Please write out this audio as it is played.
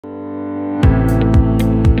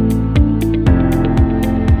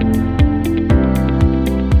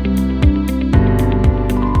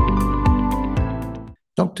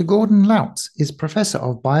Dr. Gordan Lauc is Professor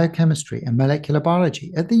of Biochemistry and Molecular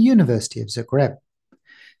Biology at the University of Zagreb.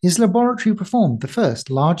 His laboratory performed the first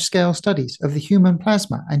large-scale studies of the human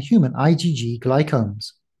plasma and human IgG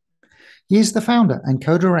glycomes. He is the founder and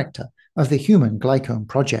co-director of the Human Glycome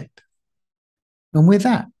Project. And with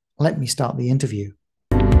that, let me start the interview.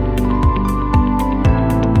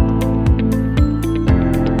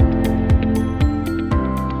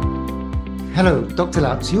 Hello, Dr.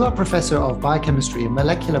 Lauc. You are Professor of Biochemistry and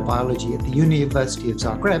Molecular Biology at the University of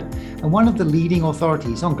Zagreb and one of the leading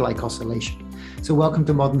authorities on glycosylation. So welcome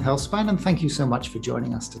to Modern Healthspan, and thank you so much for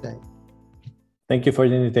joining us today. Thank you for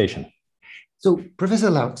the invitation. So,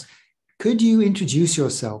 Professor Lauc, could you introduce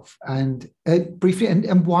yourself and briefly,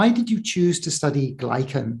 and why did you choose to study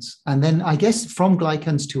glycans? And then I guess from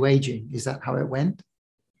glycans to aging, is that how it went?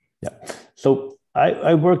 Yeah. So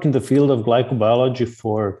I work in the field of glycobiology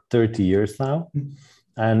for 30 years now. Mm-hmm.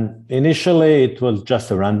 And initially it was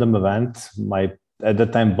just a random event. My, at the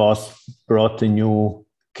time, boss brought a new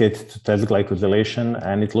kit to test glycosylation,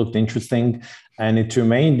 and it looked interesting. And it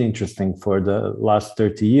remained interesting for the last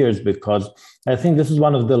 30 years because I think this is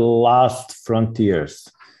one of the last frontiers.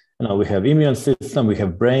 You know, we have immune system, we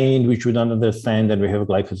have brain, which we don't understand, and we have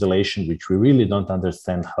glycosylation, which we really don't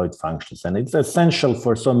understand how it functions. And it's essential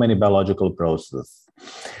for so many biological processes.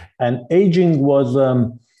 And aging was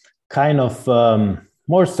kind of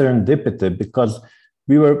more serendipity because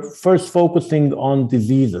we were first focusing on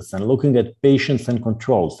diseases and looking at patients and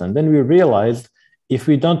controls. And then we realized if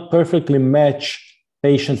we don't perfectly match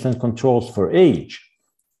patients and controls for age,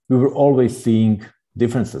 we were always seeing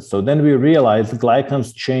differences. So then we realized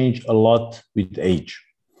glycans change a lot with age.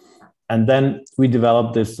 And then we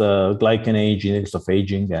developed this glycan age index of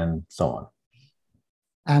aging and so on.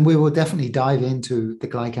 And we will definitely dive into the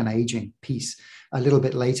glycan aging piece a little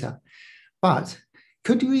bit later. But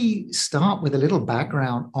could we start with a little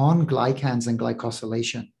background on glycans and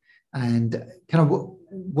glycosylation and kind of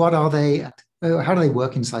what are they, how do they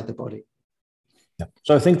work inside the body? Yeah.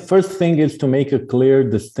 So I think first thing is to make a clear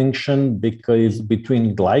distinction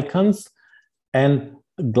between glycans and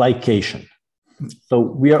glycation. So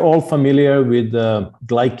we are all familiar with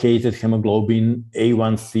glycated hemoglobin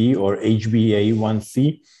A1C or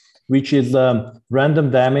HbA1c, which is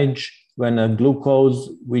random damage when a glucose,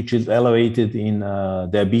 which is elevated in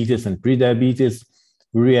diabetes and prediabetes,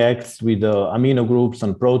 reacts with amino groups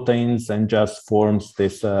and proteins and just forms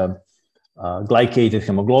this glycated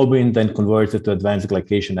hemoglobin, then converted to advanced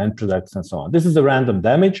glycation end products and so on. This is a random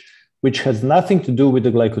damage, which has nothing to do with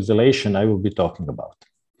the glycosylation I will be talking about.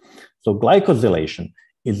 So glycosylation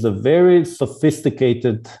is a very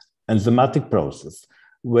sophisticated enzymatic process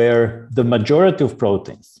where the majority of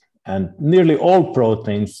proteins and nearly all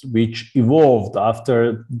proteins which evolved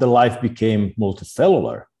after the life became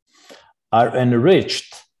multicellular are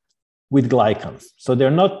enriched with glycans. So they're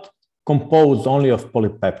not composed only of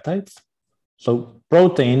polypeptides. So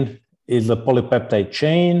protein is a polypeptide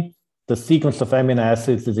chain. The sequence of amino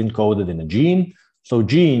acids is encoded in a gene. So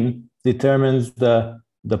gene determines the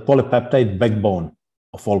polypeptide backbone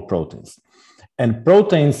of all proteins. And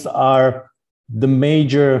proteins are the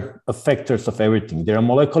major effectors of everything. They are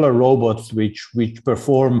molecular robots which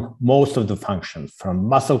perform most of the functions, from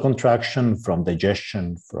muscle contraction, from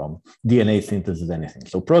digestion, from DNA synthesis, anything.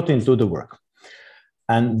 So proteins do the work.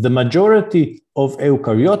 And the majority of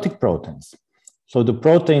eukaryotic proteins, so the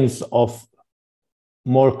proteins of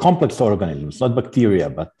more complex organisms, not bacteria,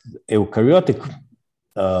 but eukaryotic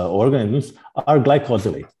organisms, are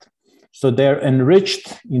glycosylated. So they're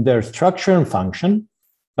enriched in their structure and function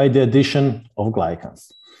by the addition of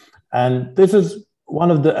glycans. And this is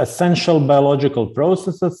one of the essential biological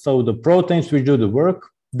processes. So the proteins which do the work,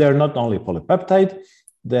 they're not only polypeptide,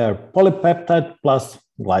 they're polypeptide plus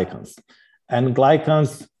glycans. And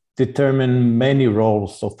glycans determine many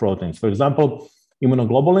roles of proteins. For example,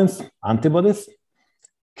 immunoglobulins, antibodies,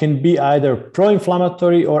 can be either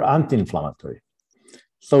pro-inflammatory or anti-inflammatory.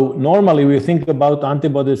 So normally we think about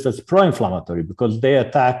antibodies as pro-inflammatory because they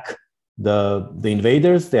attack the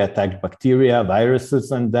invaders, they attack bacteria,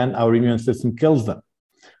 viruses, and then our immune system kills them.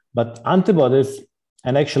 But antibodies,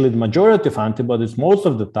 and actually the majority of antibodies most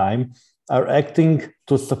of the time, are acting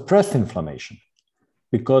to suppress inflammation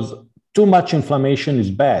because too much inflammation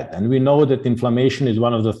is bad. And we know that inflammation is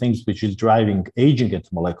one of the things which is driving aging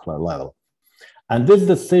at molecular level. And this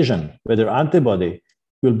decision, whether antibody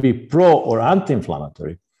will be pro or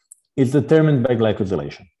anti-inflammatory, is determined by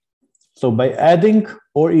glycosylation. So by adding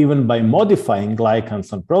or even by modifying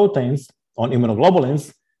glycans on proteins, on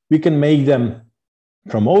immunoglobulins, we can make them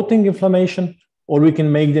promoting inflammation, or we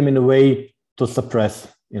can make them in a way to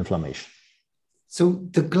suppress inflammation. So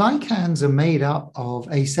the glycans are made up of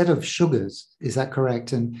a set of sugars, is that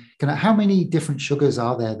correct? And how many different sugars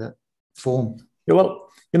are there that form? Yeah, well,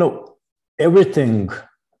 everything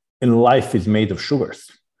in life is made of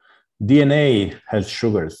sugars. DNA has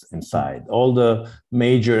sugars inside. All the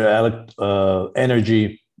major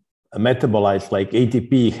energy metabolites like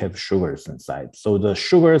ATP have sugars inside. So the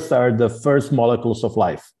sugars are the first molecules of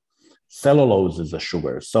life. Cellulose is a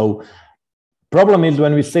sugar. So problem is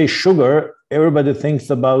when we say sugar, everybody thinks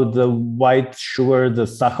about the white sugar, the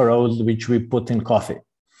saccharose, which we put in coffee.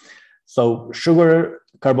 So sugar,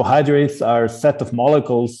 carbohydrates are a set of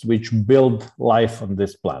molecules which build life on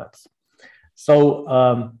this planet. So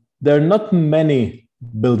there are not many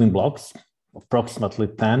building blocks, approximately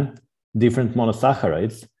 10 different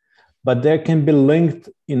monosaccharides, but they can be linked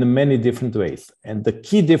in many different ways. And the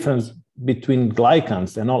key difference between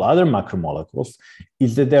glycans and all other macromolecules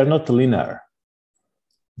is that they're not linear.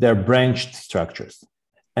 They're branched structures,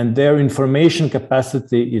 and their information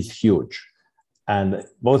capacity is huge, and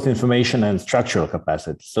both information and structural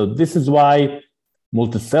capacity. So this is why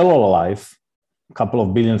multicellular life, a couple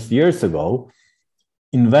of billions years ago,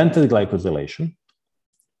 invented glycosylation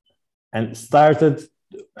and started,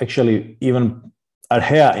 actually even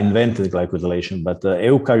archaea invented glycosylation, but the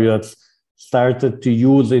eukaryotes started to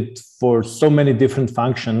use it for so many different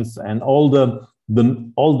functions, and all the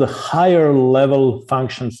higher level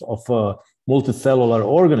functions of multicellular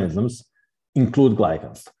organisms include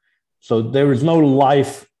glycans. So there is no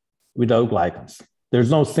life without glycans. There's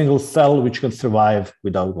no single cell which can survive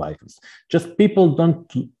without glycans. Just people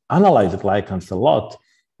don't analyze glycans a lot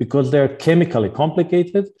because they're chemically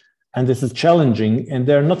complicated, and this is challenging, and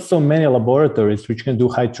there are not so many laboratories which can do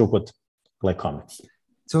high throughput glycomics.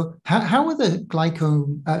 So how are the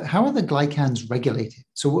glycans regulated?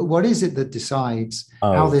 So what is it that decides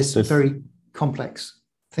how this very complex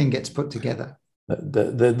thing gets put together?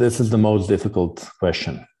 This is the most difficult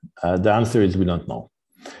question. The answer is we don't know.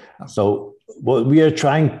 Oh. So we are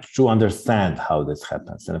trying to understand how this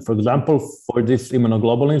happens. And for example, for these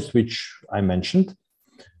immunoglobulins, which I mentioned,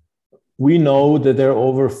 we know that there are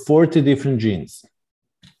over 40 different genes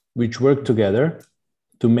which work together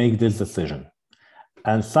to make this decision.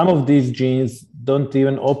 And some of these genes don't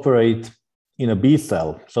even operate in a B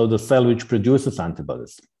cell, so the cell which produces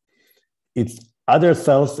antibodies. It's other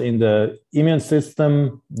cells in the immune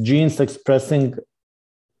system, genes expressing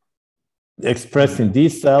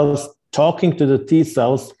these cells, talking to the T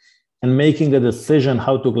cells and making a decision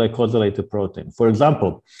how to glycosylate the protein. For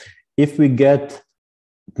example, if we get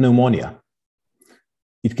pneumonia,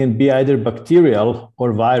 it can be either bacterial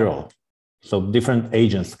or viral. So different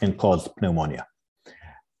agents can cause pneumonia.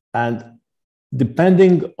 And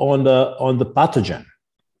depending on the pathogen,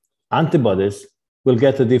 antibodies will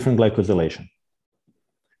get a different glycosylation.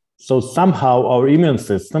 So somehow our immune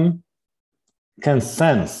system can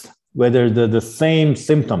sense whether the same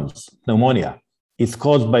symptoms, pneumonia, is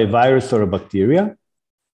caused by virus or a bacteria,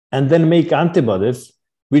 and then make antibodies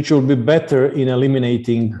which will be better in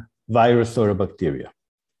eliminating virus or a bacteria.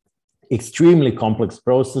 Extremely complex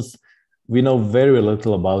process. We know very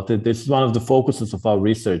little about it. This is one of the focuses of our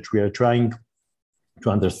research. We are trying to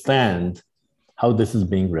understand how this is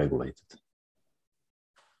being regulated.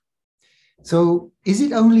 So is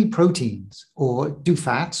it only proteins, or do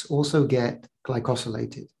fats also get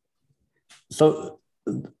glycosylated? So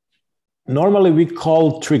normally we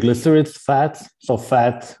call triglycerides fats. So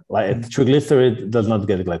fat, like triglyceride, does not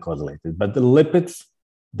get glycosylated. But the lipids,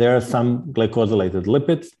 there are some glycosylated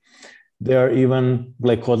lipids. There are even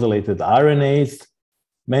glycosylated RNAs.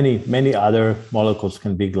 Many other molecules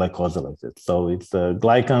can be glycosylated. So it's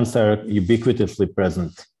glycans are ubiquitously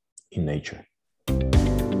present in nature.